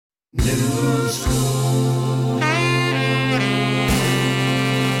New School.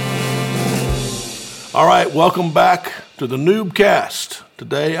 All right, welcome back to the Noobcast.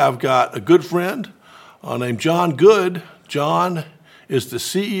 Today I've got a good friend named John Good. John is the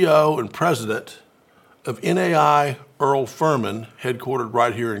CEO and president of NAI Earl Furman, headquartered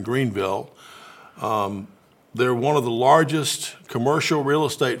right here in Greenville. They're one of the largest commercial real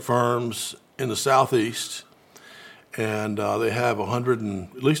estate firms in the Southeast, and they have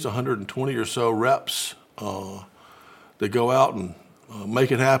at least 120 or so reps that go out and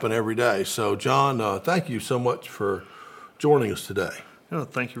make it happen every day. So, John, thank you so much for joining us today. Oh,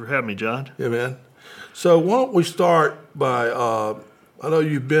 thank you for having me, John. Yeah, man. So why don't we start by, I know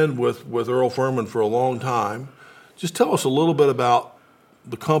you've been with Earl Furman for a long time. Just tell us a little bit about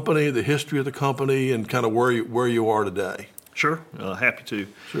the company, the history of the company, and kind of where you are today. Sure, happy to.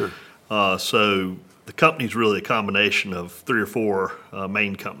 Sure. So the company's really a combination of three or four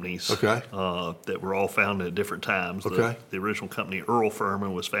main companies. Okay. That were all founded at different times. Okay. The original company, Earl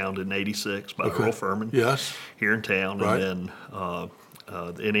Furman, was founded in '86 by Okay. Earl Furman. Yes. Here in town, Right. and then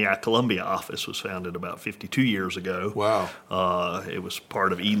the NAI Columbia office was founded about 52 years ago. Wow. It was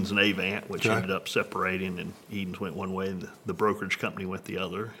part of Edens and Avant, which Okay. ended up separating, and Edens went one way and the brokerage company went the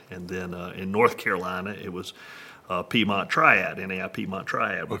other. And then in North Carolina, it was Piedmont Triad, NAI Piedmont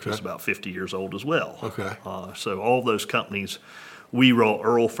Triad, which Okay. was about 50 years old as well. Okay. So all those companies,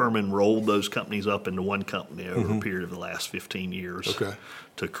 Earl Furman rolled those companies up into one company over a period of the last 15 years. Okay.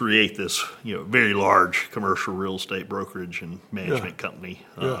 To create this, very large commercial real estate brokerage and management company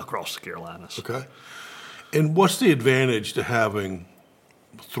across the Carolinas. Okay. And what's the advantage to having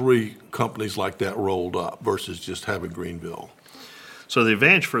three companies like that rolled up versus just having Greenville? So the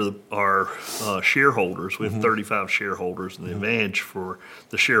advantage for our shareholders, we have 35 shareholders, and the advantage for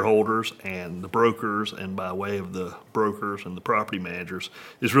the shareholders and the brokers, and by way of the brokers and the property managers,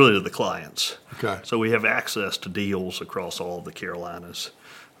 is really to the clients. Okay. So we have access to deals across all of the Carolinas.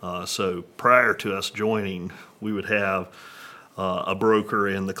 So prior to us joining, we would have a broker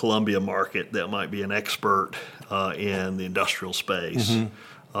in the Columbia market that might be an expert in the industrial space.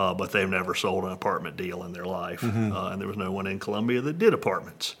 But they've never sold an apartment deal in their life. And there was no one in Columbia that did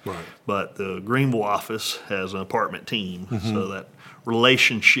apartments. Right. But the Greenville office has an apartment team, so that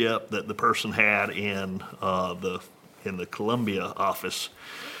relationship that the person had in the Columbia office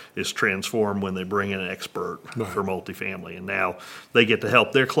is transformed when they bring in an expert for multifamily. And now they get to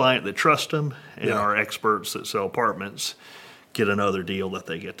help their client that trusts them, and our experts that sell apartments get another deal that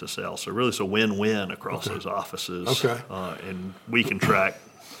they get to sell. So really it's a win-win across those offices. Okay. And we can track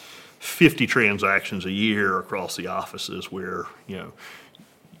 50 transactions a year across the offices where,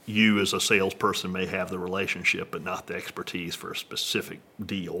 you as a salesperson may have the relationship but not the expertise for a specific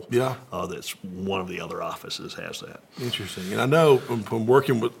deal. Yeah. That's one of the other offices has that. Interesting. And I know from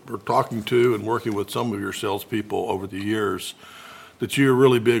talking to and working with some of your salespeople over the years that you're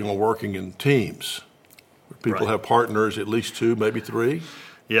really big on working in teams. People have partners, at least two, maybe three.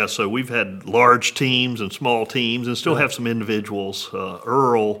 Yeah, so we've had large teams and small teams and still have some individuals.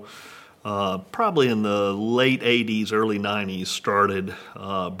 Earl, probably in the late 80s, early 90s, started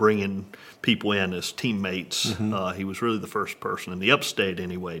bringing people in as teammates. He was really the first person in the upstate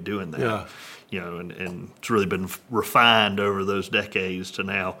anyway doing that. Yeah. And it's really been refined over those decades to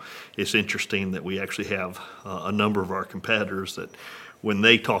now. It's interesting that we actually have a number of our competitors that when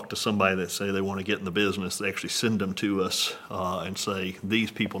they talk to somebody that say they want to get in the business, they actually send them to us and say, these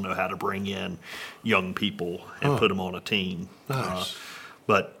people know how to bring in young people and put them on a team. Nice.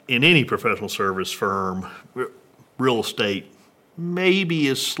 But in any professional service firm, real estate maybe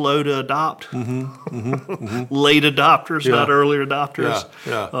is slow to adopt. Late adopters, not early adopters.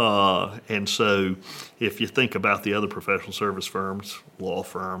 Yeah. And so if you think about the other professional service firms, law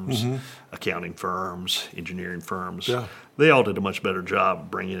firms, accounting firms, engineering firms, they all did a much better job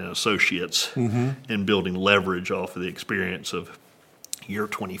of bringing in associates and building leverage off of the experience of your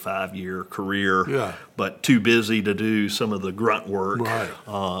 25-year career, but too busy to do some of the grunt work. Right.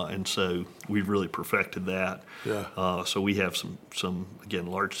 And so we've really perfected that. Yeah. So we have some again,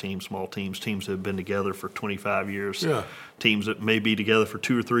 large teams, small teams that have been together for 25 years, teams that may be together for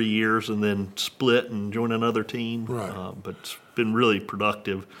 2 or 3 years and then split and join another team. Right. But it's been really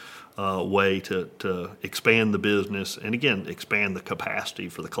productive way to expand the business and, again, expand the capacity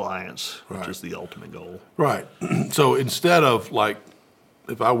for the clients, which is the ultimate goal. Right. So instead of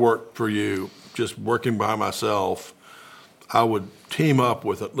if I worked for you, just working by myself, I would team up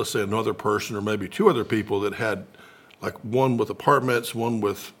with, let's say, another person or maybe two other people that had, one with apartments, one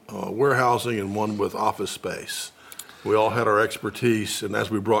with warehousing, and one with office space. We all had our expertise, and as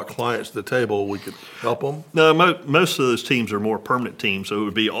we brought clients to the table, we could help them. No, most of those teams are more permanent teams, so it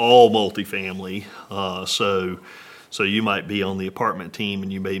would be all multifamily. So you might be on the apartment team,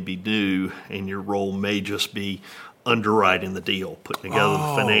 and you may be new, and your role may just be underwriting the deal, putting together the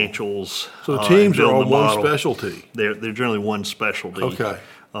financials. So the teams are building on the one model. specialty. They're generally one specialty. Okay.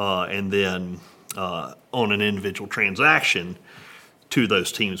 And then on an individual transaction, two of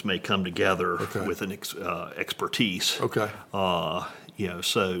those teams may come together with an expertise. Okay.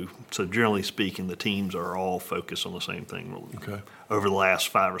 So generally speaking, the teams are all focused on the same thing. Okay. Over the last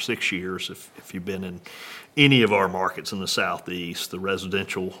 5 or 6 years, if you've been in any of our markets in the Southeast, the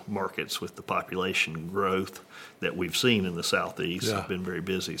residential markets with the population growth that we've seen in the Southeast have been very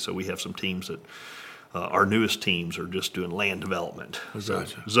busy. So we have some teams that our newest teams are just doing land development,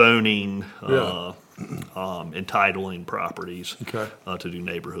 zoning, entitling properties to do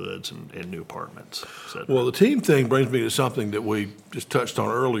neighborhoods and new apartments. Well, the team thing brings me to something that we just touched on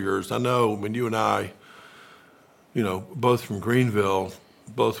earlier. Is I know when you and I, both from Greenville,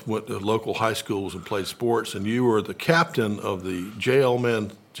 both went to local high schools and played sports, and you were the captain of the JL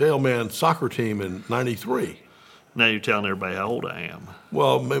Man soccer team in '93. Now you're telling everybody how old I am.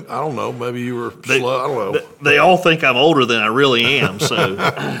 Well, maybe, I don't know. Maybe you were slow. I don't know. They all think I'm older than I really am, so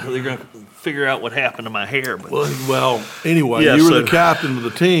they're going to figure out what happened to my hair. But. Well, anyway, you were the captain of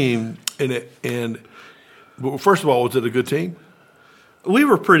the team, and first of all, was it a good team? We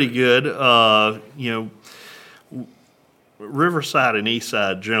were pretty good. Riverside and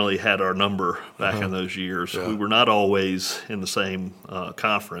Eastside generally had our number back in those years. We were not always in the same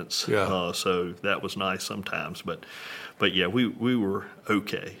conference, so that was nice sometimes. But yeah, we were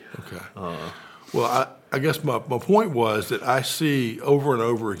okay. Okay. Well, I guess my point was that I see over and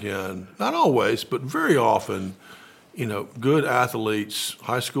over again, not always, but very often, good athletes,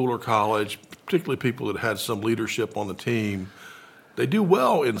 high school or college, particularly people that had some leadership on the team, they do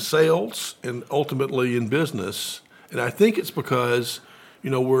well in sales and ultimately in business. And I think it's because,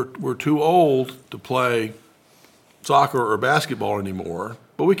 we're too old to play soccer or basketball anymore,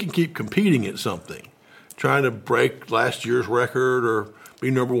 but we can keep competing at something, trying to break last year's record or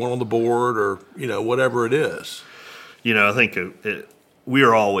be number one on the board or, whatever it is. I think we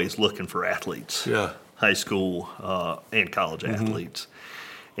are always looking for athletes, high school and college athletes.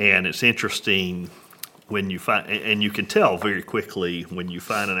 And it's interesting when you find, and you can tell very quickly when you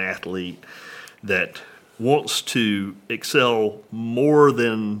find an athlete that wants to excel more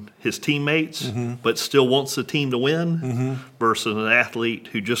than his teammates, but still wants the team to win, versus an athlete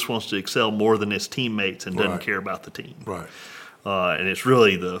who just wants to excel more than his teammates and doesn't care about the team. Right. And it's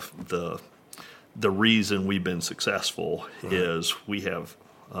really the reason we've been successful is we have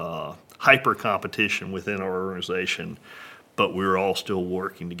hyper competition within our organization, but we're all still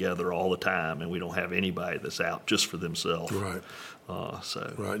working together all the time, and we don't have anybody that's out just for themselves. Right.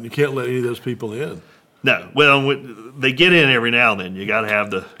 Right. And you can't let any of those people in. No, well, they get in every now and then. You got to have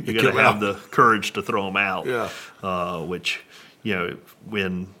the courage to throw them out. Yeah. Which,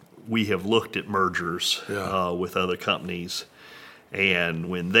 when we have looked at mergers with other companies, and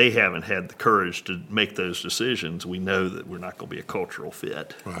when they haven't had the courage to make those decisions, we know that we're not going to be a cultural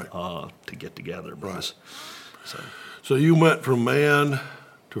fit to get together. Right. So you went from Man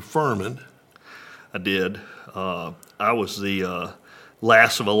to Furman. I did. I was the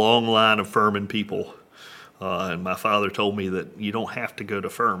last of a long line of Furman people. And my father told me that you don't have to go to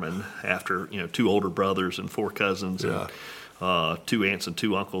Furman after, 2 older brothers and 4 cousins and 2 aunts and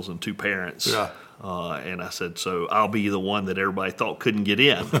 2 uncles and 2 parents. Yeah. And I said, so I'll be the one that everybody thought couldn't get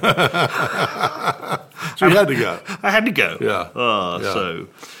in. So you had to go. I had to go. Yeah. So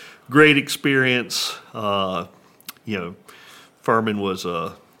great experience. Furman was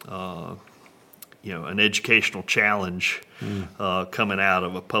an educational challenge coming out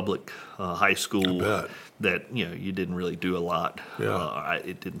of a public high school that you didn't really do a lot.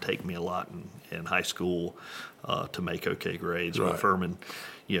 It didn't take me a lot in high school to make okay grades. But Furman,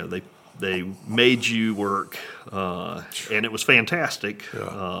 they made you work, and it was fantastic.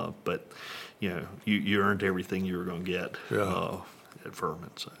 But you earned everything you were going to get at Furman.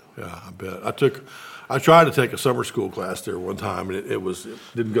 So. Yeah, I bet. I tried to take a summer school class there one time, and it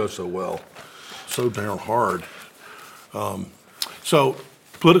didn't go so well. So darn hard. So,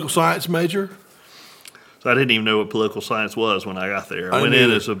 political science major? So I didn't even know what political science was when I got there. I went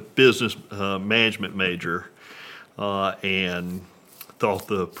in as a business management major and thought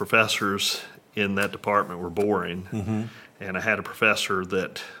the professors in that department were boring. And I had a professor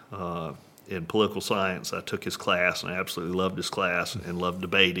that in political science, I took his class, and I absolutely loved his class and loved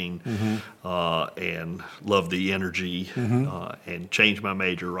debating and loved the energy and changed my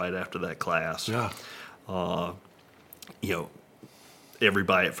major right after that class. you know,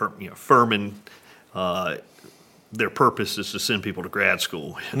 everybody at Furman, their purpose is to send people to grad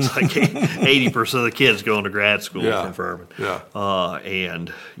school. It's like 80% of the kids going to grad school from Furman. Yeah.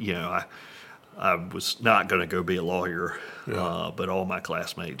 And, you know, I was not going to go be a lawyer, but all my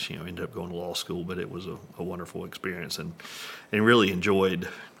classmates, you know, ended up going to law school. But it was a wonderful experience, and really enjoyed,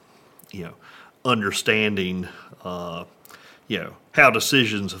 you know, understanding, you know, how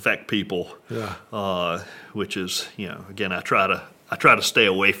decisions affect people. Yeah. Which is, you know, again, I try to stay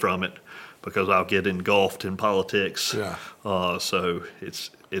away from it because I'll get engulfed in politics. Yeah. So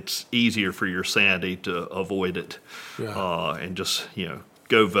it's easier for your sanity to avoid it, and just, you know,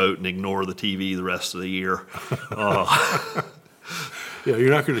 go vote and ignore the TV the rest of the year. Yeah, you're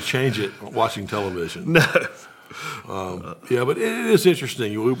not going to change it watching television. No. Yeah, but it is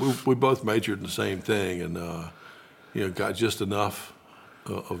interesting. We both majored in the same thing, and you know, got just enough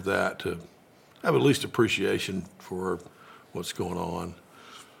of that to have at least appreciation for what's going on.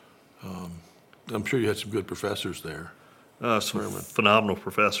 I'm sure you had some good professors there. Some phenomenal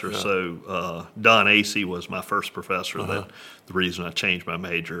professors. Yeah. So Don Acey was my first professor. That the reason I changed my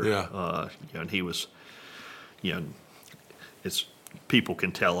major. Yeah. You know, and he was, you know, it's people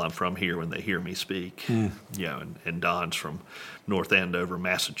can tell I'm from here when they hear me speak. You know, and Don's from North Andover,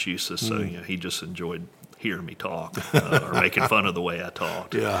 Massachusetts. So you know, he just enjoyed hearing me talk or making fun of the way I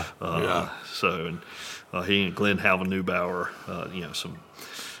talked. Yeah. So and he and Glenn Halvin Neubauer, you know, some.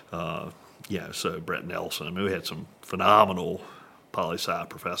 So Brett Nelson. I mean, we had some phenomenal poli-sci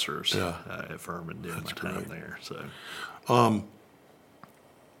professors at Furman during my time there.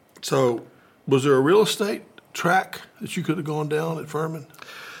 So, was there a real estate track that you could have gone down at Furman?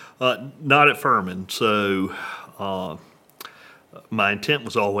 Not at Furman. So, my intent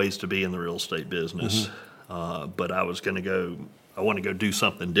was always to be in the real estate business, but I was going to go. I want to go do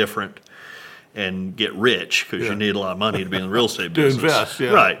something different and get rich, because you need a lot of money to be in the real estate business. To invest,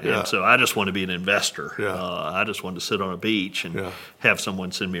 Right. Yeah. And so I just want to be an investor. Yeah. I just wanted to sit on a beach and have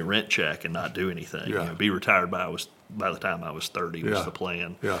someone send me a rent check and not do anything. Yeah. You know, be retired by the time I was 30 was the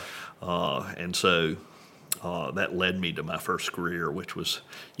plan. Yeah. And so that led me to my first career, which was,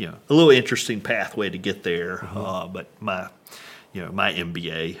 you know, a little interesting pathway to get there. But my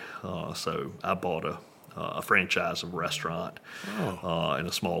MBA, so I bought a franchise of a restaurant in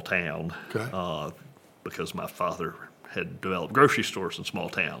a small town, because my father had developed grocery stores in small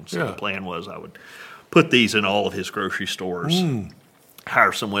towns. So the plan was I would put these in all of his grocery stores,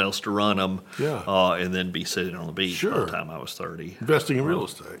 hire someone else to run them, and then be sitting on the beach by the time I was 30. Investing in real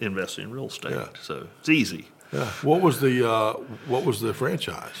estate. Investing in real estate. So it's easy. Yeah. What was the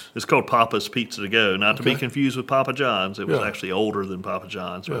franchise? It's called Papa's Pizza to Go, not to be confused with Papa John's. It was actually older than Papa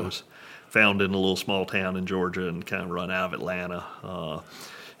John's, but it was founded in a little small town in Georgia and kind of run out of Atlanta.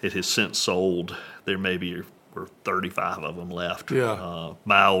 It has since sold. There maybe were 35 of them left.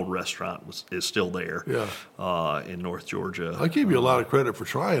 My old restaurant is still there in North Georgia. I give you a lot of credit for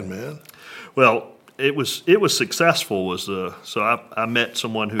trying, man. Well, it was successful. So I met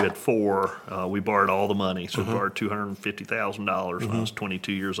someone who had 4. We borrowed all the money, so we borrowed $250,000 when I was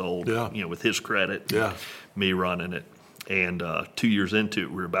 22 years old. You know, with his credit, me running it. And 2 years into it,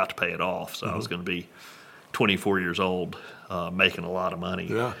 we were about to pay it off. So I was going to be 24 years old, making a lot of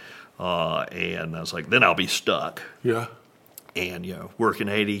money. And I was like, then I'll be stuck. And, you know, working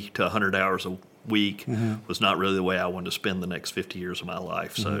 80 to 100 hours a week was not really the way I wanted to spend the next 50 years of my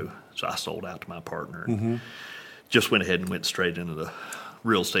life. So I sold out to my partner and just went ahead and went straight into the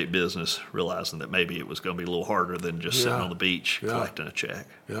real estate business, realizing that maybe it was going to be a little harder than just sitting on the beach collecting a check.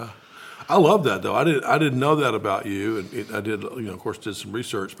 I love that, though. I didn't know that about you, and I did, you know, of course, did some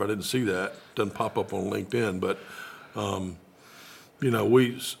research, but I didn't see that. It doesn't pop up on LinkedIn, but you know,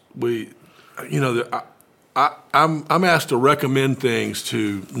 we you know, I'm asked to recommend things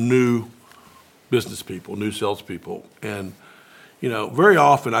to new business people, new salespeople, and you know, very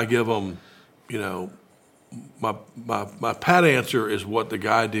often I give them, you know, my pat answer is what the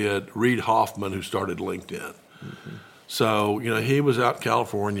guy did, Reid Hoffman, who started LinkedIn. So, you know, he was out in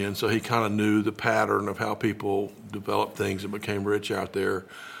California, and so he kind of knew the pattern of how people developed things and became rich out there.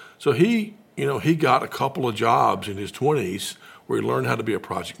 So he got a couple of jobs in his 20s where he learned how to be a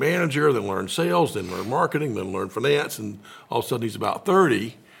project manager, then learned sales, then learned marketing, then learned finance, and all of a sudden he's about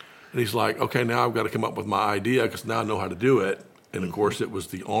 30, and he's like, okay, now I've got to come up with my idea because now I know how to do it. And, of course, it was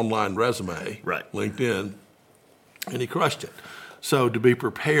the online resume, LinkedIn, and he crushed it. So to be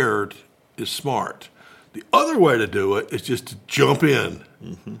prepared is smart. The other way to do it is just to jump in,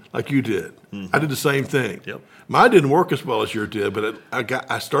 like you did. I did the same thing. Mine didn't work as well as yours did, but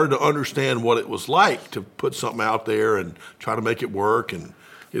I started to understand what it was like to put something out there and try to make it work and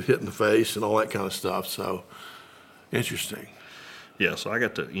get hit in the face and all that kind of stuff. So, Interesting. Yeah, so I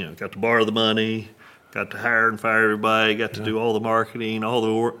got to borrow the money, got to hire and fire everybody, got to do all the marketing, all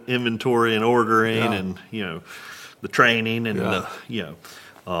the inventory and ordering, and the training, and it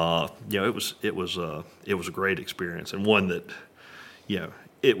was a great experience, and one that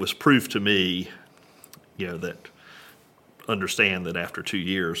it was proof to me, that understand that after 2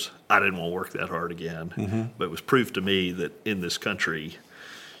 years I didn't want to work that hard again, but it was proof to me that in this country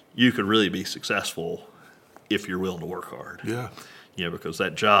you could really be successful if you're willing to work hard. Yeah. Because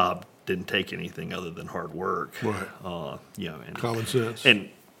that job didn't take anything other than hard work. Right. And common sense.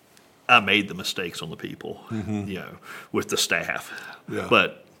 And I made the mistakes on the people, with the staff. Yeah.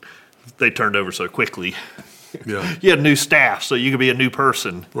 But they turned over so quickly. Yeah. You had new staff, so you could be a new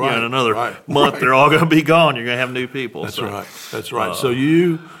person. Right. In another month, they're all going to be gone. You're going to have new people. That's right. That's right. So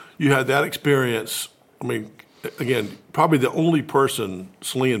you had that experience. I mean, again, probably the only person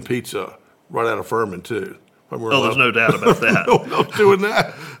slinging pizza right out of Furman, too. There's no doubt about that. No doing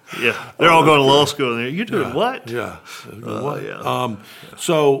that. Yeah, they're all going to law school. And you're doing what? Yeah. Yeah.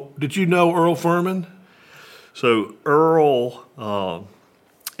 So did you know Earl Furman? So Earl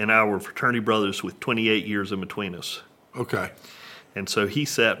and I were fraternity brothers with 28 years in between us. Okay. And so he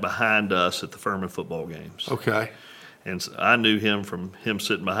sat behind us at the Furman football games. Okay. And so I knew him from him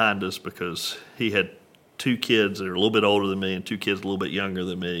sitting behind us because he had 2 kids that are a little bit older than me and 2 kids a little bit younger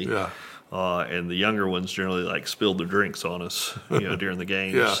than me. Yeah. And the younger ones generally spilled their drinks on us, during the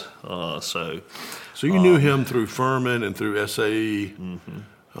games. Yeah. So you knew him through Furman and through SAE.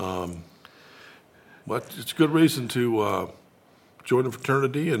 It's a good reason to join a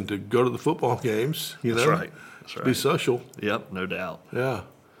fraternity and to go to the football games. That's right. To be social. Yep, no doubt. Yeah,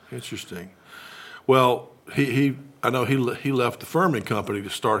 interesting. Well, I know he left the Furman company to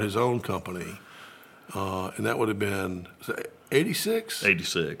start his own company, and that would have been 86?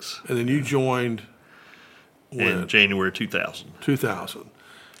 86. And then you joined in January 2000. 2000.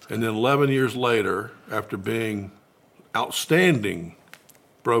 And then 11 years later, after being outstanding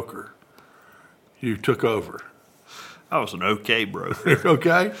broker, you took over. I was an okay broker.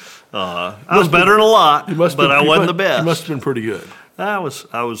 Okay? I was better than a lot, but I wasn't the best. You must have been pretty good. I was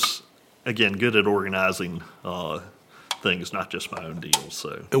again, good at organizing things, not just my own deals.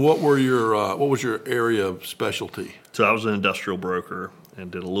 So. And what was your area of specialty? So I was an industrial broker and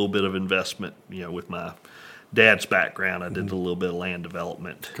did a little bit of investment. With my dad's background, I did a little bit of land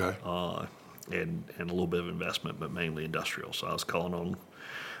development, okay, and a little bit of investment, but mainly industrial. So I was calling on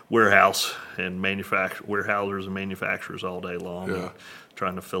warehousers and manufacturers all day long, and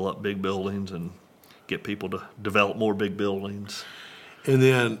trying to fill up big buildings and get people to develop more big buildings. And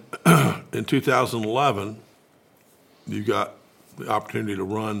then in 2011, you got the opportunity to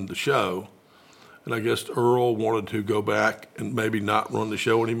run the show. And I guess Earl wanted to go back and maybe not run the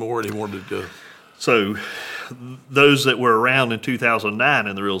show anymore, and he wanted to. So those that were around in 2009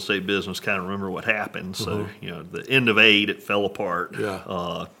 in the real estate business kind of remember what happened. So, the end of 2008, it fell apart. Yeah.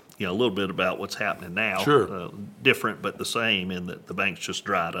 A little bit about what's happening now. Sure. Different but the same in that the banks just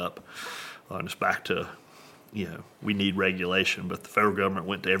dried up. And it's back to, we need regulation, but the federal government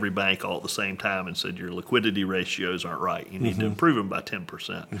went to every bank all at the same time and said your liquidity ratios aren't right. You need to improve them by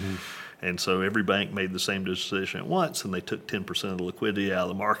 10%. And so every bank made the same decision at once, and they took 10% of the liquidity out of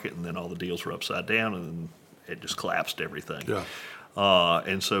the market, and then all the deals were upside down, and then it just collapsed everything. Yeah.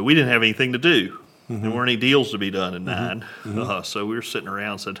 And so we didn't have anything to do. There weren't any deals to be done in 9. So we were sitting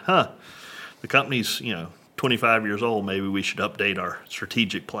around and said, the company's 25 years old. Maybe we should update our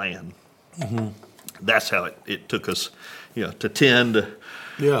strategic plan. That's how it took us, to 10 to,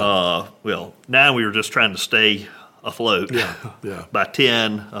 9 we were just trying to stay afloat. Yeah. By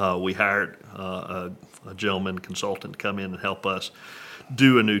 10, we hired a gentleman consultant to come in and help us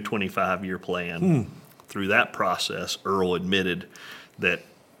do a new 25-year plan. Through that process, Earl admitted that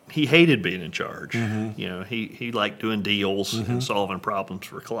he hated being in charge. He liked doing deals and solving problems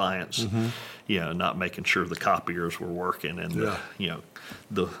for clients. Not making sure the copiers were working and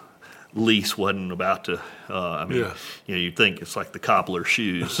the lease wasn't about to. You'd think it's like the cobbler's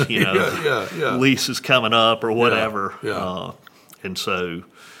shoes. Lease is coming up or whatever. And so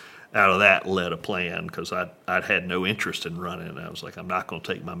out of that led a plan because I'd had no interest in running. I was like, I'm not going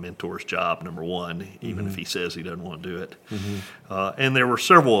to take my mentor's job, number one, even if he says he doesn't want to do it. And there were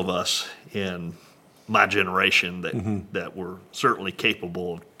several of us in my generation that were certainly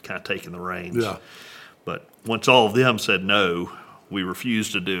capable of kind of taking the reins. But once all of them said no, we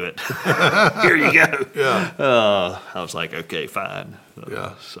refused to do it. Here you go. I was like, okay, fine.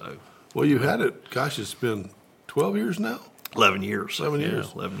 So, well, you had it. Gosh, it's been 12 years now. 11 years. 11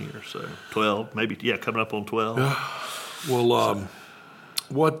 years. 11 years. So 12, maybe. Yeah, coming up on 12. Well,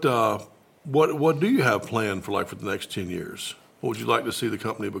 what what do you have planned for the next 10 years? What would you like to see the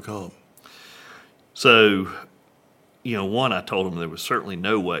company become? So, one, I told him there was certainly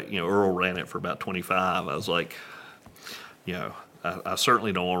no way. Earl ran it for about 25. I was like, I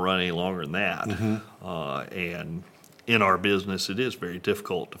certainly don't want to run any longer than that. And in our business, it is very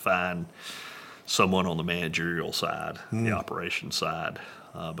difficult to find someone on the managerial side, the operations side,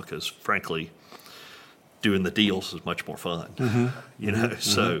 because frankly, doing the deals is much more fun.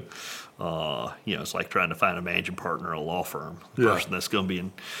 So it's like trying to find a managing partner at a law firm. The person that's going to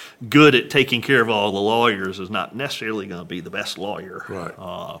be good at taking care of all the lawyers is not necessarily going to be the best lawyer.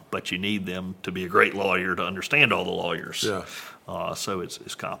 Right. But you need them to be a great lawyer to understand all the lawyers. Yeah. So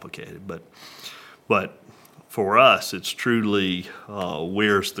it's complicated. But for us, it's truly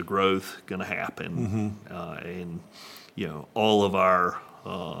where's the growth going to happen, and all of our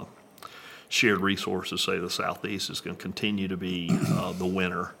shared resources, say the Southeast, is going to continue to be the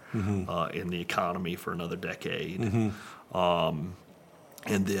winner in the economy for another decade. And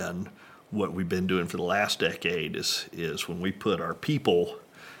then what we've been doing for the last decade is when we put our people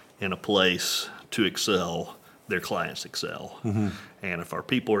in a place to excel, their clients excel. And if our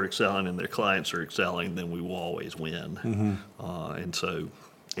people are excelling and their clients are excelling, then we will always win. And so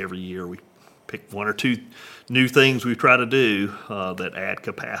every year we pick one or two new things we try to do that add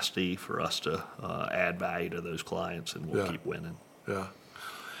capacity for us to add value to those clients, and we'll keep winning. Yeah.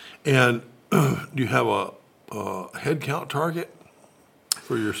 And do you have a headcount target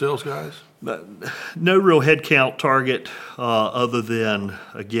for your sales guys? No real headcount target other than,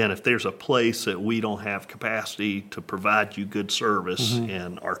 again, if there's a place that we don't have capacity to provide you good service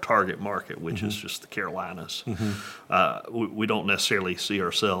in our target market, which is just the Carolinas, we don't necessarily see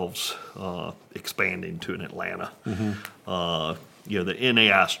ourselves expanding to an Atlanta. The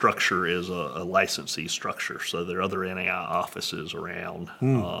NAI structure is a licensee structure, so there are other NAI offices around.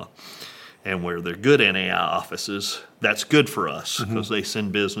 And where they're good NAI offices, that's good for us because they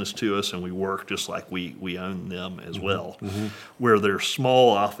send business to us and we work just like we own them as well. Where they're small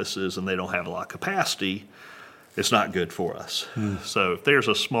offices and they don't have a lot of capacity, it's not good for us. So if there's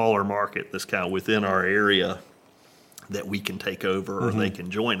a smaller market that's kind of within our area that we can take over or they can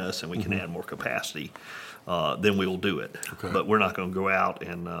join us and we can add more capacity, then we will do it. Okay. But we're not going to go out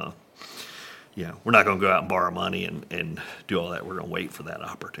and we're not going to go out and borrow money and do all that. We're going to wait for that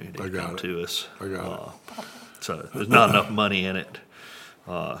opportunity to come to us. I got it. So there's not enough money in it.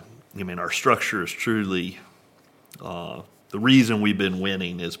 Our structure is truly the reason we've been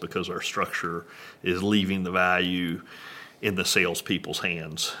winning is because our structure is leaving the value in the salespeople's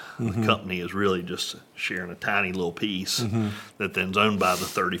hands. The company is really just sharing a tiny little piece that then's owned by the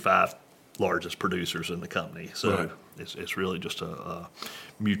 35 largest producers in the company. So it's really just a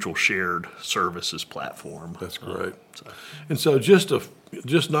mutual shared services platform. That's great. And so just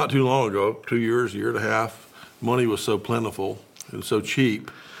not too long ago, 2 years, year and a half, money was so plentiful and so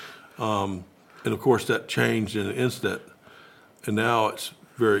cheap. And of course that changed in an instant. And now it's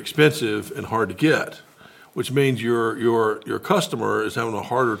very expensive and hard to get, which means your customer is having a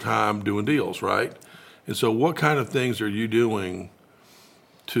harder time doing deals, right? And so what kind of things are you doing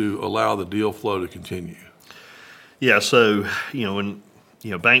to allow the deal flow to continue? Yeah, so, when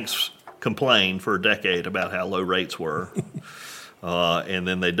banks complained for a decade about how low rates were, and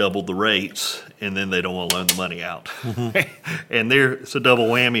then they doubled the rates, and then they don't want to loan the money out. And it's a double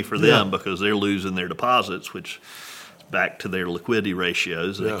whammy for them because they're losing their deposits, which is back to their liquidity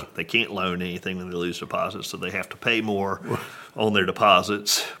ratios. They can't loan anything when they lose deposits, so they have to pay more on their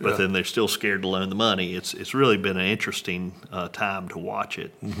deposits, but then they're still scared to loan the money. It's really been an interesting time to watch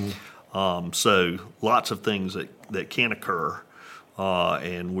it. So lots of things that can occur,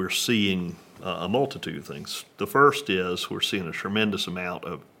 and we're seeing a multitude of things. The first is we're seeing a tremendous amount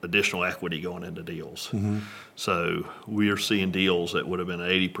of additional equity going into deals. So we are seeing deals that would have been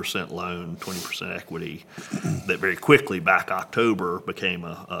 80% loan, 20% equity, that very quickly back October became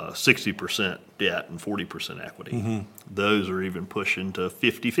a 60% debt and 40% equity. Those are even pushing to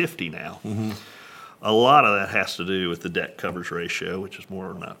 50-50 now. A lot of that has to do with the debt coverage ratio, which is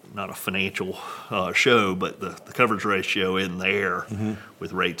more not a financial show, but the coverage ratio in there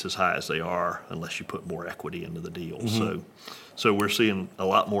with rates as high as they are, unless you put more equity into the deals. So we're seeing a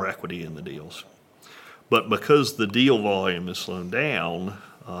lot more equity in the deals. But because the deal volume is slowing down,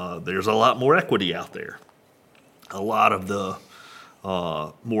 there's a lot more equity out there. A lot of the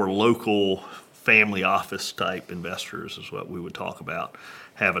more local family office type investors is what we would talk about,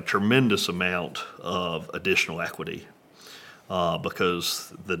 have a tremendous amount of additional equity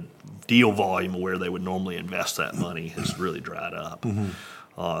because the deal volume where they would normally invest that money has really dried up.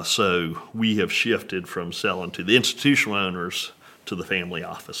 So we have shifted from selling to the institutional owners to the family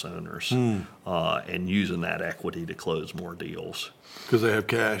office owners, and using that equity to close more deals. Because they have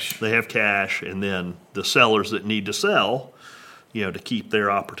cash. They have cash, and then the sellers that need to sell, to keep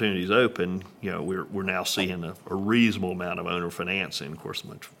their opportunities open, we're now seeing a reasonable amount of owner financing. Of course,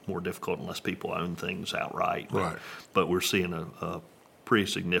 much more difficult unless people own things outright. Right. But we're seeing a pretty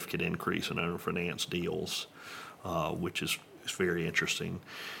significant increase in owner finance deals, which is very interesting.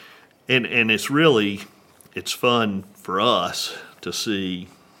 And it's fun for us to see,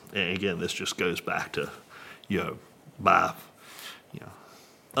 and again, this just goes back to, by,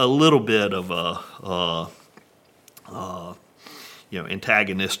 a little bit of a,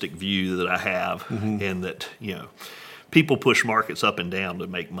 antagonistic view that I have, and that, people push markets up and down to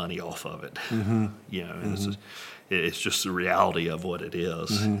make money off of it. And it's just the reality of what it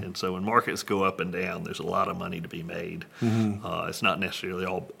is. And so when markets go up and down, there's a lot of money to be made. It's not necessarily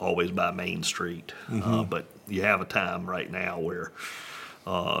always by Main Street, but you have a time right now where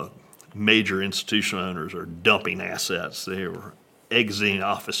major institutional owners are dumping assets. They're exiting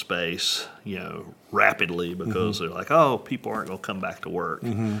office space, rapidly because they're like, oh, people aren't going to come back to work.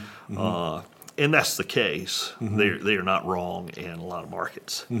 And that's the case. They are not wrong in a lot of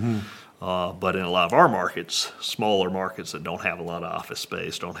markets. But in a lot of our markets, smaller markets that don't have a lot of office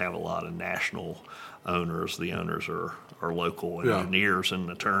space, don't have a lot of national owners, the owners are local engineers and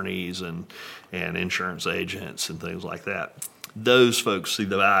attorneys and insurance agents and things like that. Those folks see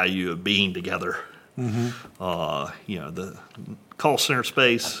the value of being together. The call center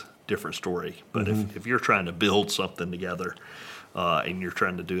space, different story. But if you're trying to build something together, and you're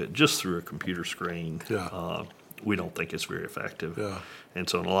trying to do it just through a computer screen, we don't think it's very effective. And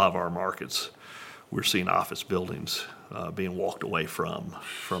so in a lot of our markets, we're seeing office buildings being walked away from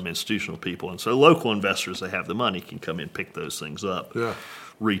institutional people. And so local investors that have the money can come in, pick those things up,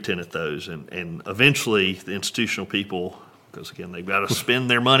 re-tenant those. And eventually the institutional people, because again, they've got to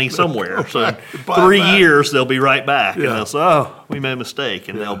spend their money somewhere. So in 3 years, they'll be right back. And they'll say, oh, we made a mistake.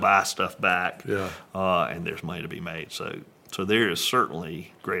 And they'll buy stuff back. And there's money to be made. So there is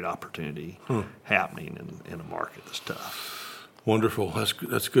certainly great opportunity happening in a market that's tough. Wonderful.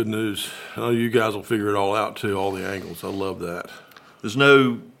 That's good news. I know you guys will figure it all out too, all the angles. I love that. There's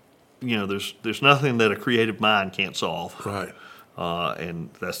no, there's nothing that a creative mind can't solve. Right. And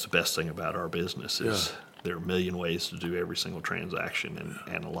that's the best thing about our business is there are a million ways to do every single transaction,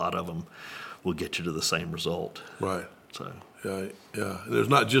 and a lot of them will get you to the same result. Right. So. Yeah. There's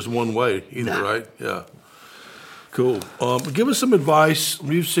not just one way either, right? Yeah. Cool. Give us some advice.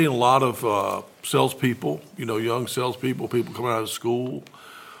 We've seen a lot of salespeople, young salespeople, people coming out of school.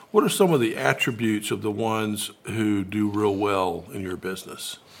 What are some of the attributes of the ones who do real well in your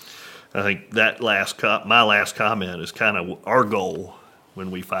business? I think that my last comment is kind of our goal when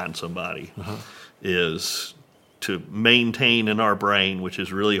we find somebody is to maintain in our brain, which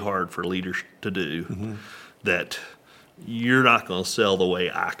is really hard for leaders to do, that you're not going to sell the way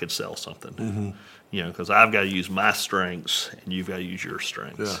I could sell something. Because I've got to use my strengths and you've got to use your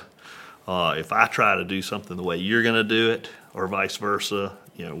strengths. If I try to do something the way you're going to do it, or vice versa,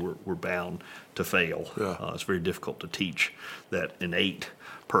 we're bound to fail. It's very difficult to teach that innate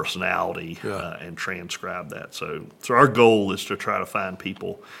personality and transcribe that. So our goal is to try to find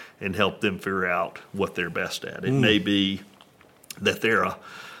people and help them figure out what they're best at. It may be that they're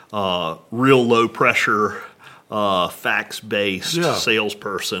a real low pressure, facts-based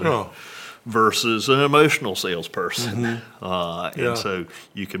salesperson. Versus an emotional salesperson, and so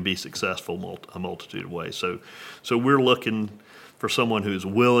you can be successful a multitude of ways. So we're looking for someone who's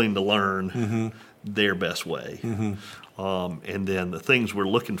willing to learn their best way, and then the things we're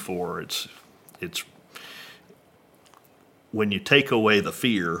looking for. It's when you take away the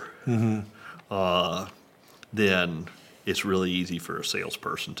fear, then it's really easy for a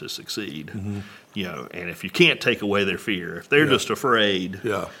salesperson to succeed. And if you can't take away their fear, if they're just afraid.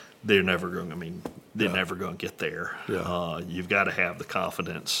 They're never going. Never going to get there. You've got to have the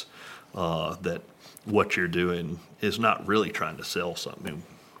confidence that what you're doing is not really trying to sell something.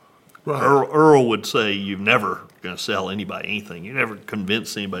 Right. Earl would say you're never going to sell anybody anything. You never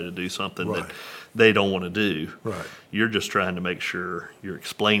convince anybody to do something that they don't want to do. Right. You're just trying to make sure you're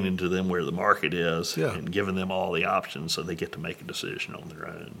explaining to them where the market is and giving them all the options so they get to make a decision on their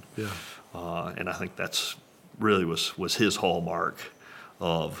own. And I think that's really was his hallmark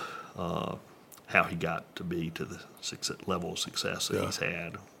of how he got to be to the level of success that he's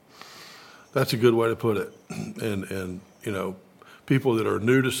had. That's a good way to put it. And people that are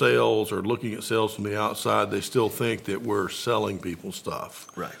new to sales or looking at sales from the outside, they still think that we're selling people stuff.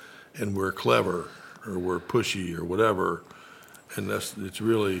 Right. And we're clever or we're pushy or whatever. And it's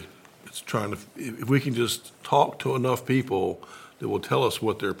trying to, if we can just talk to enough people that will tell us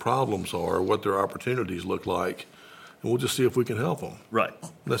what their problems are, what their opportunities look like, and we'll just see if we can help them. Right.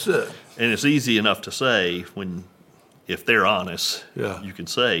 That's it. And it's easy enough to say if they're honest, Yeah. you can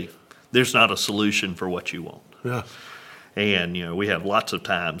say, there's not a solution for what you want. Yeah. And, we have lots of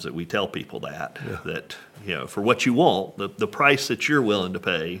times that we tell people that for what you want, the price that you're willing to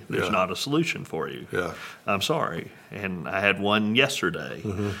pay, there's Yeah. not a solution for you. Yeah. I'm sorry. And I had one yesterday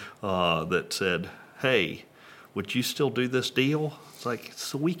that said, hey, would you still do this deal? It's like,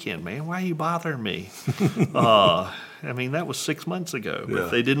 it's the weekend, man. Why are you bothering me? That was 6 months ago. But Yeah.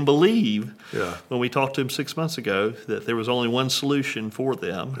 if they didn't believe Yeah. when we talked to them 6 months ago that there was only one solution for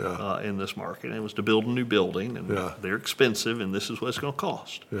them Yeah. in this market, and it was to build a new building, and Yeah. they're expensive, and this is what it's going to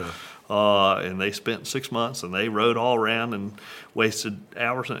cost. Yeah. And they spent 6 months, and they rode all around and wasted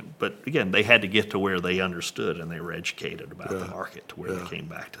hours. But again, they had to get to where they understood and they were educated about the Yeah. market to where Yeah. they came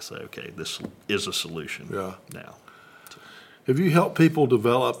back to say, okay, this is a solution Yeah. now. Have you helped people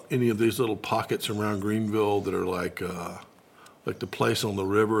develop any of these little pockets around Greenville that are like the place on the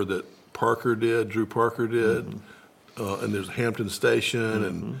river that Drew Parker did, and there's Hampton Station,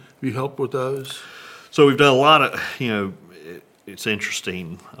 and have you helped with those? So we've done a lot of, it's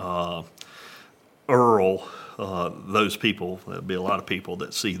interesting. Earl, those people, there'll be a lot of people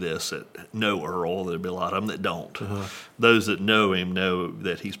that see this that know Earl. There'll be a lot of them that don't. Those that know him know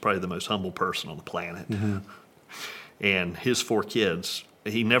that he's probably the most humble person on the planet. And his 4 kids,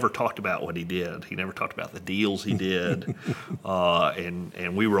 he never talked about what he did. He never talked about the deals he did.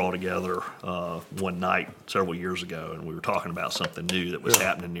 And we were all together one night several years ago, and we were talking about something new that was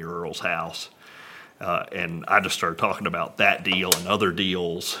happening near Earl's house. And I just started talking about that deal and other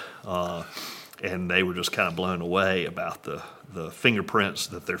deals, and they were just kind of blown away about the fingerprints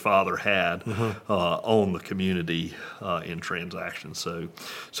that their father had on the community in transactions.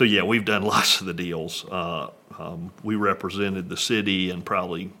 So yeah, we've done lots of the deals. We represented the city in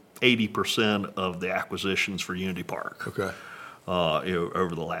probably 80% of the acquisitions for Unity Park. Okay.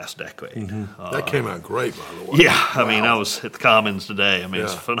 Over the last decade. That came out great, by the way. Yeah, I was at the Commons today.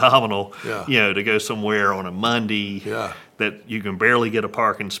 It's Yeah. phenomenal. Yeah. To go somewhere on a Monday Yeah. that you can barely get a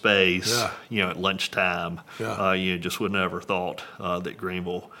parking space. Yeah. At lunchtime. Yeah. You just would never thought that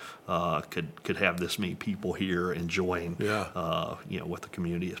Greenville could have this many people here enjoying. What the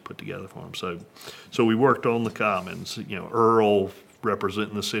community has put together for them. So we worked on the Commons. Earl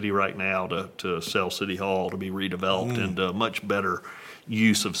representing the city right now to sell City Hall to be redeveloped into much better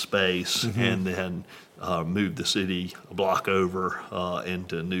use of space, and then move the city a block over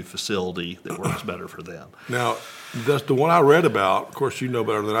into a new facility that works better for them. Now, that's the one I read about. Of course, you know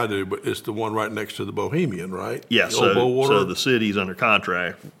better than I do, but it's the one right next to the Bohemian, right? Yeah, The old Bowater? so the city's under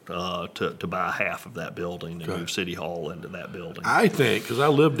contract to buy half of that building and move City Hall into that building. I think, because I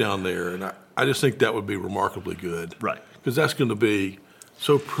live down there, and I just think that would be remarkably good. Right. Because that's going to be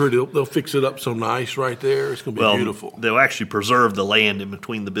so pretty. They'll fix it up so nice right there. It's going to be beautiful. They'll actually preserve the land in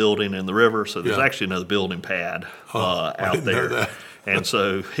between the building and the river, so there's Yeah. actually another building pad I out didn't know there. that. And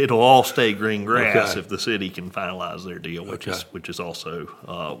so it'll all stay green grass Okay. if the city can finalize their deal, which is also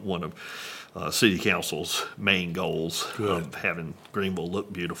one of City Council's main goals of having Greenville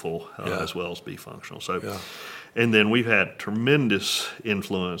look beautiful as well as be functional. So. Yeah. And then we've had tremendous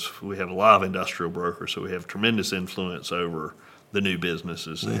influence. We have a lot of industrial brokers, so we have tremendous influence over the new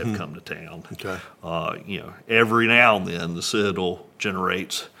businesses that have come to town. Okay. Every now and then the Citadel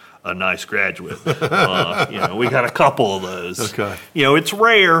generates a nice graduate. We got a couple of those. Okay. It's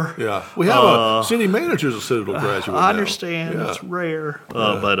rare. Yeah. We have a city manager's a Citadel graduate I now. understand Yeah. it's rare,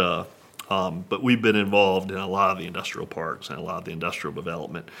 but we've been involved in a lot of the industrial parks and a lot of the industrial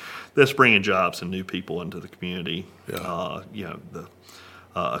development that's bringing jobs and new people into the community. Yeah. The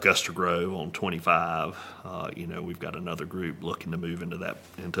Augusta Grove on 25. We've got another group looking to move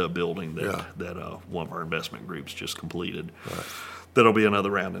into a building that one of our investment groups just completed. Right. That'll be another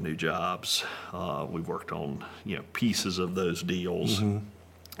round of new jobs. We've worked on pieces of those deals,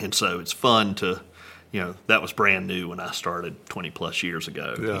 and so it's fun to. That was brand new when I started 20 plus years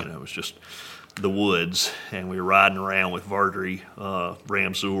ago. Yeah. It was just the woods, and we were riding around with Vardry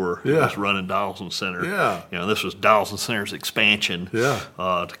Ramsour, who Yeah. was running Donaldson Center. Yeah. This was Donaldson Center's expansion Yeah.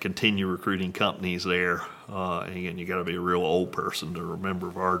 to continue recruiting companies there. And again, you got to be a real old person to remember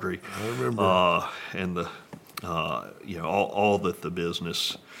Vardry. I remember. And the all that the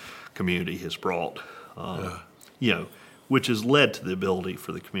business community has brought. Which has led to the ability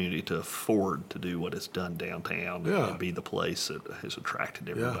for the community to afford to do what it's done downtown and be the place that has attracted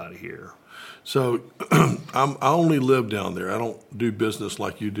everybody here. So I only live down there. I don't do business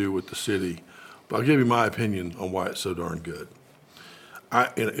like you do with the city, but I'll give you my opinion on why it's so darn good.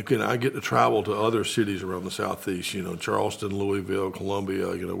 I get to travel to other cities around the Southeast, Charleston, Louisville, Columbia,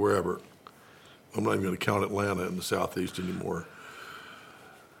 wherever. I'm not even going to count Atlanta in the Southeast anymore.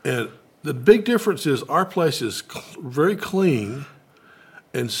 And the big difference is our place is very clean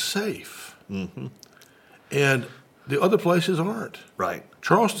and safe. Mm-hmm. And the other places aren't. Right.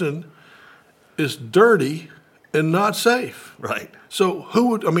 Charleston is dirty and not safe. Right. So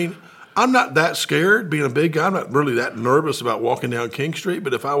I'm not that scared being a big guy. I'm not really that nervous about walking down King Street.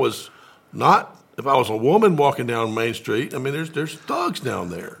 But if I was a woman walking down Main Street, there's thugs down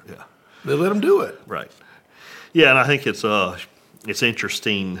there. Yeah. They let them do it. Right. Yeah, and I think it's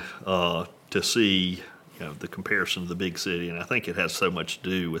interesting to see the comparison to the big city, and I think it has so much to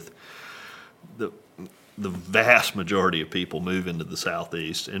do with the vast majority of people move into the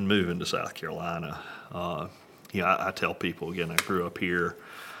Southeast and move into South Carolina. I tell people, again, I grew up here,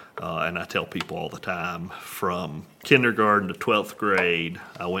 and I tell people all the time, from kindergarten to 12th grade,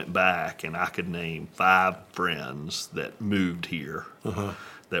 I went back and I could name 5 friends that moved here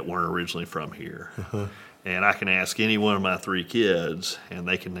that weren't originally from here. And I can ask any one of my 3 kids, and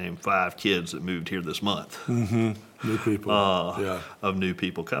they can name 5 kids that moved here this month. Mm-hmm. New people, of new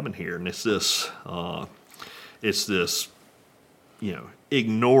people coming here, and it's this,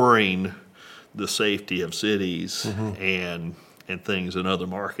 ignoring the safety of cities and things in other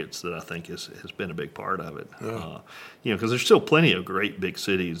markets that I think has been a big part of it. Because there's still plenty of great big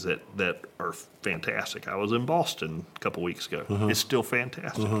cities that are fantastic. I was in Boston a couple weeks ago. It's still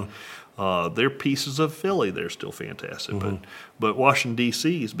fantastic. There are pieces of Philly that are still fantastic, but Washington,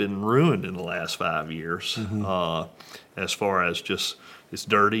 D.C. has been ruined in the last 5 years as far as just it's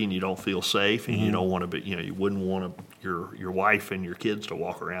dirty and you don't feel safe and you don't want to be, you wouldn't want your wife and your kids to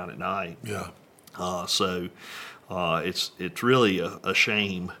walk around at night. Yeah. So it's really a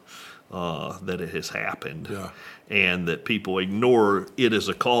shame that it has happened, and that people ignore it as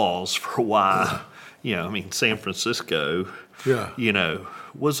a cause for why. San Francisco,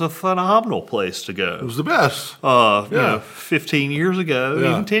 was a phenomenal place to go. It was the best. 15 years ago,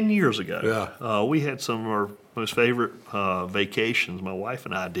 even 10 years ago. Yeah. We had some of our most favorite vacations, my wife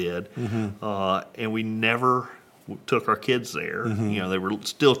and I did, and we never took our kids there. They were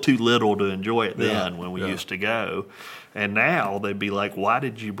still too little to enjoy it then when we used to go. And now they'd be like, why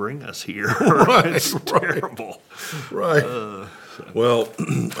did you bring us here? It's terrible. Right. Well,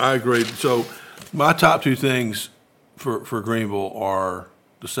 I agree. So my top 2 things for Greenville are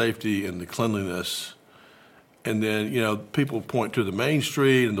the safety and the cleanliness. And then, people point to the Main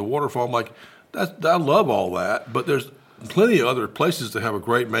Street and the waterfall. I'm like, I love all that, but there's plenty of other places that have a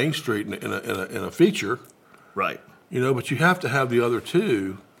great Main Street in a feature. Right. But you have to have the other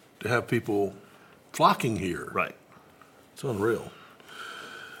 2 to have people flocking here. Right. It's unreal.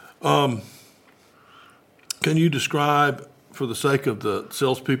 Can you describe, for the sake of the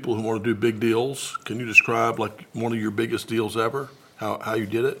salespeople who want to do big deals, can you describe like one of your biggest deals ever, how you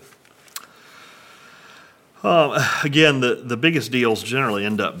did it? Again, the biggest deals generally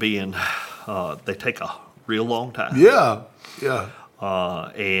end up being, they take a real long time. Yeah.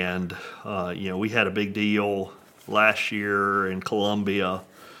 We had a big deal last year in Columbia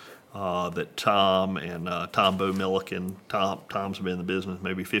that Tom Bow-Milliken, Tom's been in the business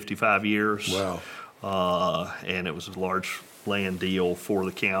maybe 55 years. Wow. And it was a large land deal for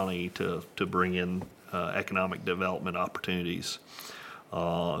the county to bring in economic development opportunities.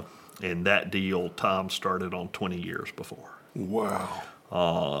 And that deal, Tom started on 20 years before. Wow.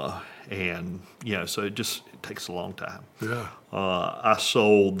 So it takes a long time. Yeah. I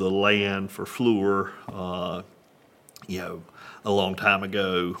sold the land for Fluor, a long time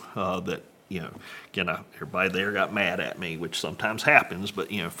ago. Everybody there got mad at me, which sometimes happens. But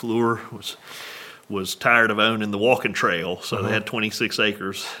Fluor was tired of owning the walking trail, so they had 26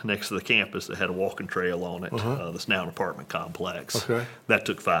 acres next to the campus that had a walking trail on it. That's now an apartment complex. Okay. That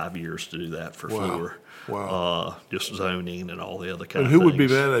took 5 years to do that for Fluor. Wow. Just zoning and all the other kind of things. And who things. would be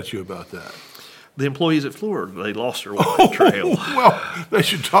mad at you about that? The employees at Fluor, they lost their walking trail. Well, they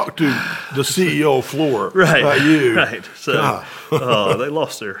should talk to the CEO of Fluor, right? Not you. Right. So they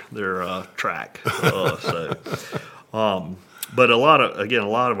lost their track. But a lot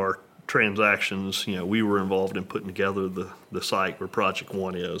of our transactions, we were involved in putting together the site where Project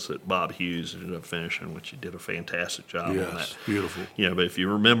One is that Bob Hughes ended up finishing, which he did a fantastic job on that. Yes, beautiful. But if you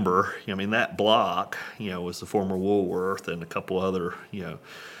remember, that block, was the former Woolworth and a couple other,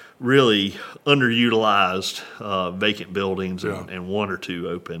 really underutilized vacant buildings Yeah. and one or two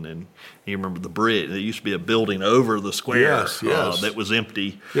open. And you remember the bridge. There used to be a building over the square Yes. that was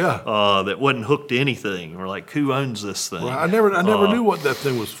empty, Yeah. that wasn't hooked to anything. We're like, who owns this thing? Well, I never knew what that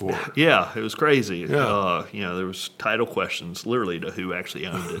thing was for. Yeah, it was crazy. Yeah. There was title questions literally to who actually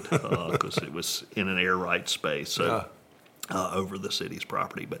owned it because it was in an air right space over the city's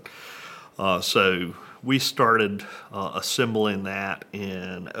property. But so we started assembling that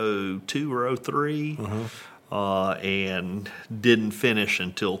in 2002 or 2003 and didn't finish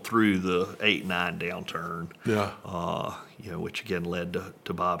until through the 2008-2009 downturn. Yeah. Which again led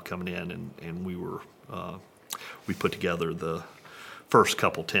to Bob coming in, and we put together the first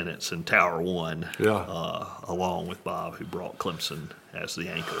couple tenants in Tower 1, along with Bob, who brought Clemson as the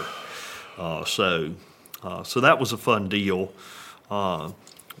anchor. So that was a fun deal.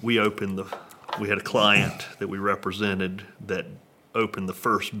 We had a client that we represented that opened the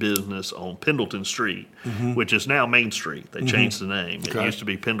first business on Pendleton Street, which is now Main Street. They changed the name. Okay. It used to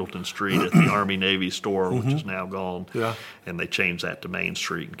be Pendleton Street at the Army-Navy store, which is now gone. Yeah. And they changed that to Main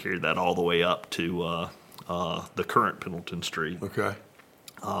Street and carried that all the way up to the current Pendleton Street. Okay.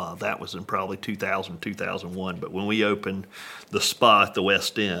 That was in probably 2000, 2001. But when we opened the spa at the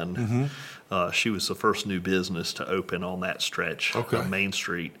West End, she was the first new business to open on that stretch of Main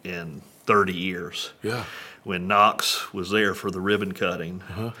Street in 30 years. Yeah. When Knox was there for the ribbon cutting,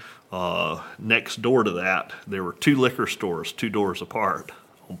 next door to that, there were two liquor stores, 2 doors apart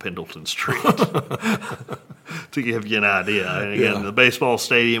on Pendleton Street. To give you an idea. And again, the baseball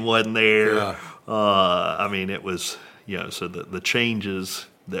stadium wasn't there. Yeah. It was, so the changes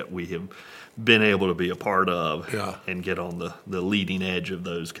that we have been able to be a part of and get on the leading edge of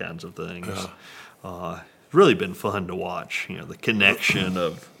those kinds of things. Really been fun to watch, the connection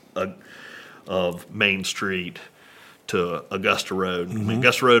of Main Street to Augusta Road. I mean,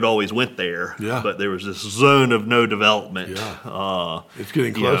 Augusta Road always went there, but there was this zone of no development. It's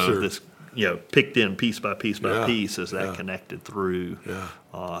getting closer. Picked in piece by piece by piece as that connected through.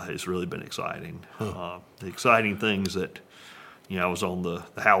 Has really been exciting. The exciting things that, I was on the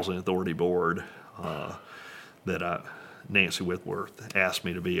Housing Authority Board that Nancy Whitworth asked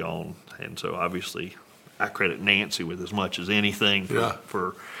me to be on, and so obviously I credit Nancy with as much as anything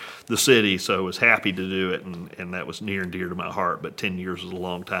for the city, so I was happy to do it, and that was near and dear to my heart. But 10 years is a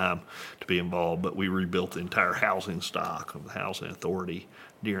long time to be involved. But we rebuilt the entire housing stock of the Housing Authority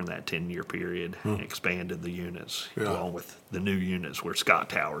during that 10-year period and expanded the units along with the new units where Scott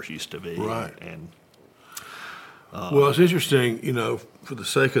Towers used to be. Right. And Well, it's interesting, for the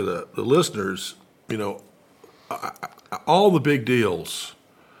sake of the listeners, all the big deals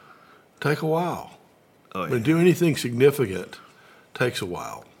take a while. Oh, I mean, do anything significant takes a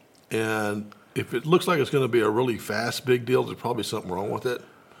while. And if it looks like it's going to be a really fast big deal, there's probably something wrong with it.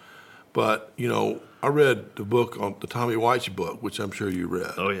 But, I read the book on the Tommy White's book, which I'm sure you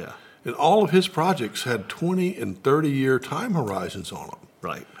read. Oh, yeah. And all of his projects had 20 and 30-year time horizons on them.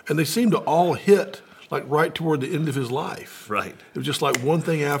 Right. And they seemed to all hit like right toward the end of his life. Right. It was just like one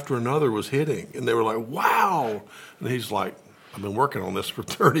thing after another was hitting. And they were like, wow. And he's like, I've been working on this for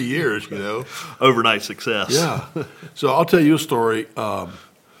 30 years, Overnight success. Yeah. So I'll tell you a story. Do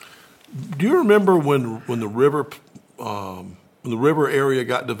you remember when the river area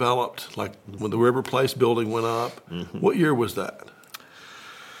got developed, like when the River Place building went up? What year was that?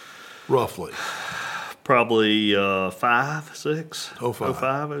 Roughly. Probably 05, 06. 05.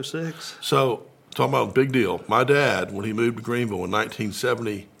 05, 06. So, talking about a big deal. My dad, when he moved to Greenville in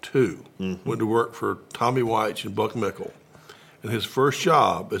 1972, went to work for Tommy White's and Buck Mickle. And his first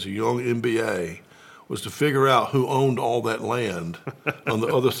job as a young MBA was to figure out who owned all that land on the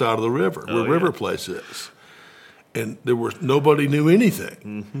other side of the river, where River Place is. And nobody knew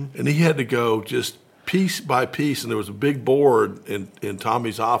anything. And he had to go just piece by piece, and there was a big board in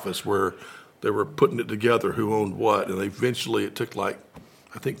Tommy's office where they were putting it together, who owned what, and eventually it took I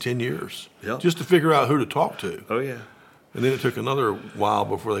think 10 years just to figure out who to talk to. Oh, yeah. And then it took another while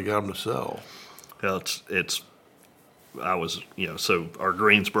before they got him to sell. Well, I was, so our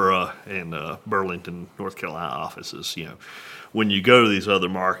Greensboro and Burlington, North Carolina offices, when you go to these other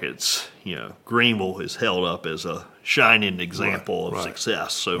markets, Greenville is held up as a shining example of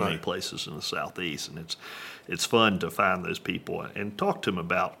success so many places in the Southeast. And it's fun to find those people and talk to them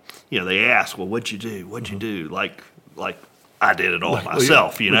about, they ask, well, what'd you do? What'd you do? Like I did it all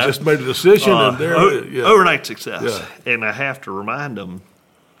myself, We just made a decision and overnight success. Yeah. And I have to remind them,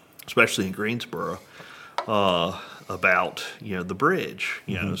 especially in Greensboro, about the bridge.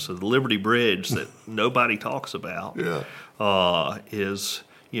 So the Liberty Bridge that nobody talks about is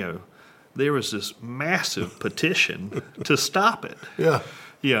there was this massive petition to stop it. Yeah.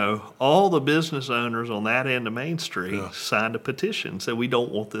 all the business owners on that end of Main Street Yeah. signed a petition, said we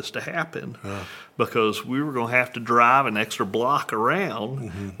don't want this to happen because we were going to have to drive an extra block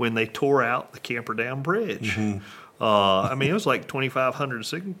around when they tore out the Camperdown Bridge. I mean, it was like 2,500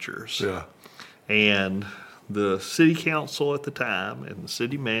 signatures. Yeah. And the city council at the time and the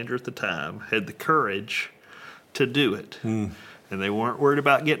city manager at the time had the courage to do it. And they weren't worried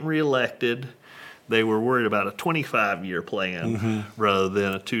about getting reelected. They were worried about a 25-year plan rather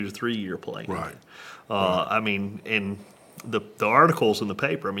than a 2 to 3 year plan. Right. I mean, and the articles in the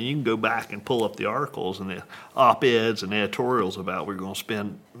paper, I mean, you can go back and pull up the articles and the op-eds and editorials about we're going to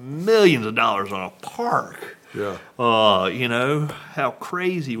spend millions of dollars on a park. Yeah. How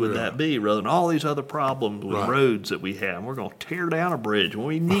crazy would that be rather than all these other problems with Right. roads that we have? We're going to tear down a bridge when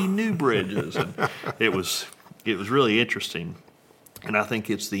we need new bridges. And it was really interesting. And I think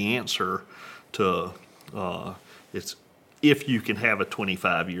it's the answer to it's if you can have a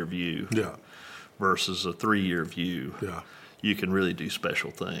 25-year view Yeah. versus a 3-year view, Yeah. you can really do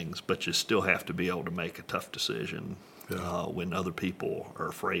special things, but you still have to be able to make a tough decision Yeah. when other people are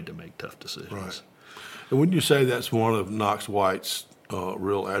afraid to make tough decisions. Right. And wouldn't you say that's one of Knox White's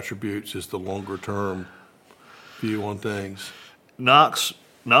real attributes is the longer term view on things? Knox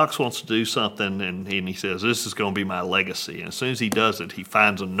wants to do something, and he says, this is going to be my legacy. And as soon as he does it, he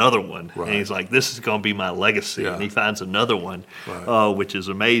finds another one. Right. And he's like, this is going to be my legacy. Yeah. And he finds another one, Right. which is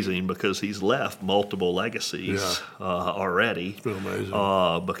amazing because he's left multiple legacies already. It's been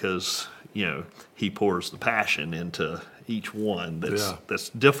amazing. Because, he pours the passion into each one Yeah. that's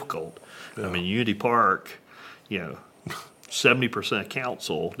difficult. Yeah. I mean, Unity Park, 70% of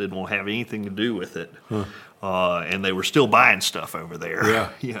council didn't want to have anything to do with it. And they were still buying stuff over there.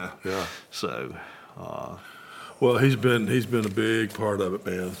 Yeah. Yeah. So, Well, he's been a big part of it,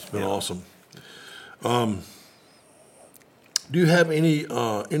 man. It's been awesome. Do you have any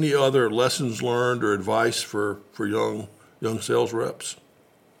other lessons learned or advice for young sales reps?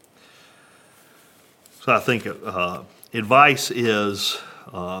 I think advice is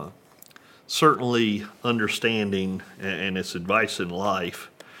certainly understanding, and it's advice in life.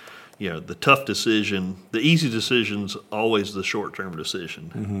 The tough decision, the easy decision's always the short-term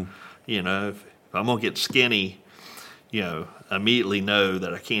decision. If I'm going to get skinny, I immediately know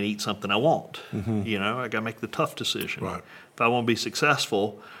that I can't eat something I want. I got to make the tough decision. Right. If I want to be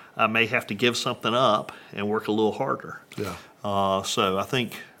successful, I may have to give something up and work a little harder. Yeah. So I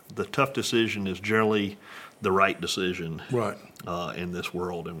think the tough decision is generally the right decision Right. in this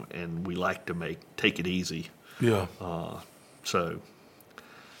world, and we like to take it easy. Yeah. So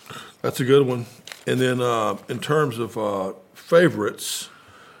That's a good one. And then in terms of favorites,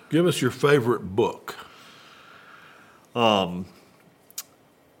 give us your favorite book. I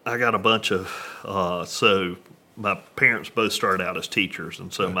got a bunch of so my parents both started out as teachers,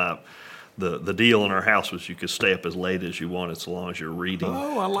 and so the deal in our house was you could stay up as late as you wanted so long as you're reading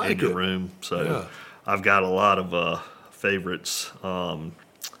I like in your it. room. So Yeah. I've got a lot of favorites. I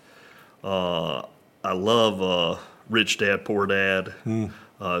love Rich Dad Poor Dad.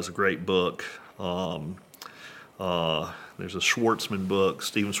 It's a great book. There's a Schwartzman book,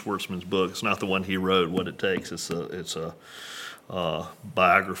 Steven Schwartzman's book. It's not the one he wrote, What It Takes. It's a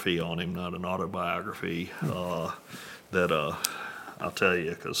biography on him, not an autobiography. That I'll tell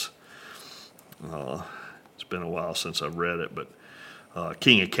you because it's been a while since I've read it. But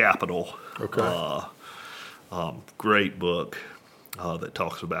King of Capital, Okay. great book that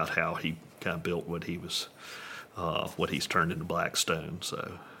talks about how he kind of built what he's turned into Blackstone.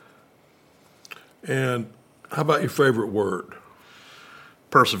 So. And how about your favorite word?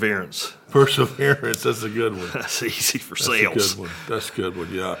 Perseverance. Perseverance. That's a good one. That's easy for That's sales. a good one. That's a good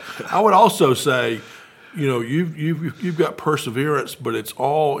one. Yeah. I would also say, you've got perseverance, but it's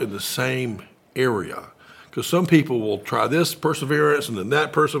all in the same area. Because some people will try this perseverance and then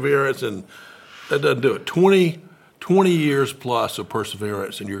that perseverance, and that doesn't do it. 20 years plus of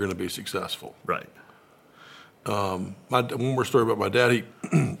perseverance, and you're going to be successful. Right. One more story about my dad.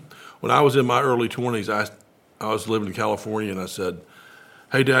 When I was in my early 20s, I was living in California, and I said,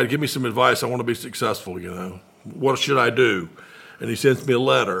 "Hey, Dad, give me some advice. I want to be successful. What should I do?" And he sends me a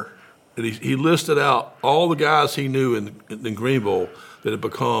letter, and he listed out all the guys he knew in Greenville that had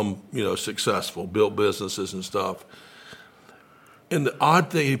become successful, built businesses and stuff. And the odd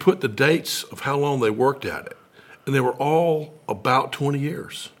thing, he put the dates of how long they worked at it, and they were all about 20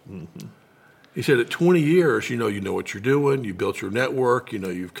 years. Mm-hmm. He said at 20 years, you know what you're doing, you built your network,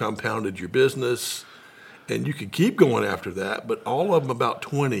 you've compounded your business, and you can keep going after that, but all of them about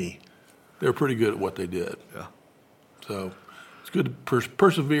 20, they're pretty good at what they did. Yeah. So it's good to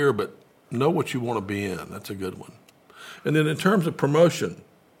persevere, but know what you want to be in. That's a good one. And then in terms of promotion,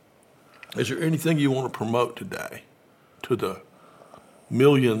 Is there anything you want to promote today to the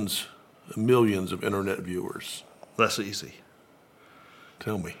millions and millions of internet viewers? That's easy.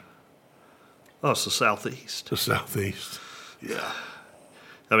 Tell me. Oh, it's the Southeast. The Southeast. Yeah.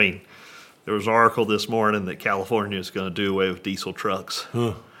 I mean, there was an article this morning that California is going to do away with diesel trucks.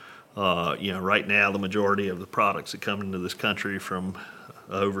 Huh. Right now, the majority of the products that come into this country from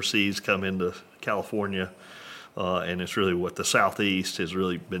overseas come into California, and it's really what the Southeast has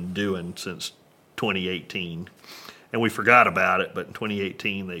really been doing since 2018. And we forgot about it, but in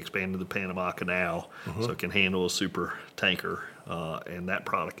 2018 they expanded the Panama Canal so it can handle a super tanker, and that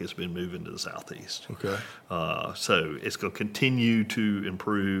product has been moving to the Southeast. Okay. So it's going to continue to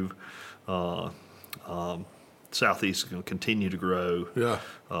improve. Southeast is going to continue to grow. Yeah.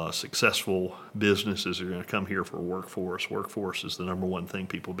 Successful businesses are going to come here for workforce. Workforce is the number one thing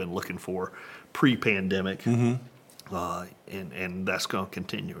people have been looking for pre-pandemic, and that's going to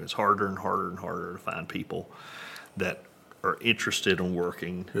continue. It's harder and harder and harder to find people that are interested in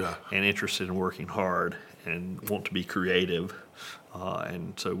working and interested in working hard and want to be creative.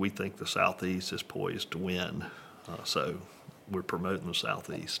 And so we think the Southeast is poised to win. So we're promoting the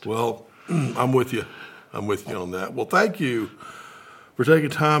Southeast. Well, I'm with you. I'm with you on that. Well, thank you for taking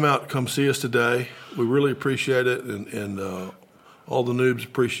time out to come see us today. We really appreciate it, and all the noobs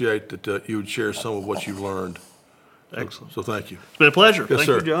appreciate that you would share some of what you've learned. Excellent. So thank you. It's been a pleasure. Yes, Thank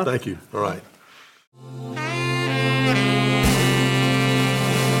sir. you, John. Thank you. All right.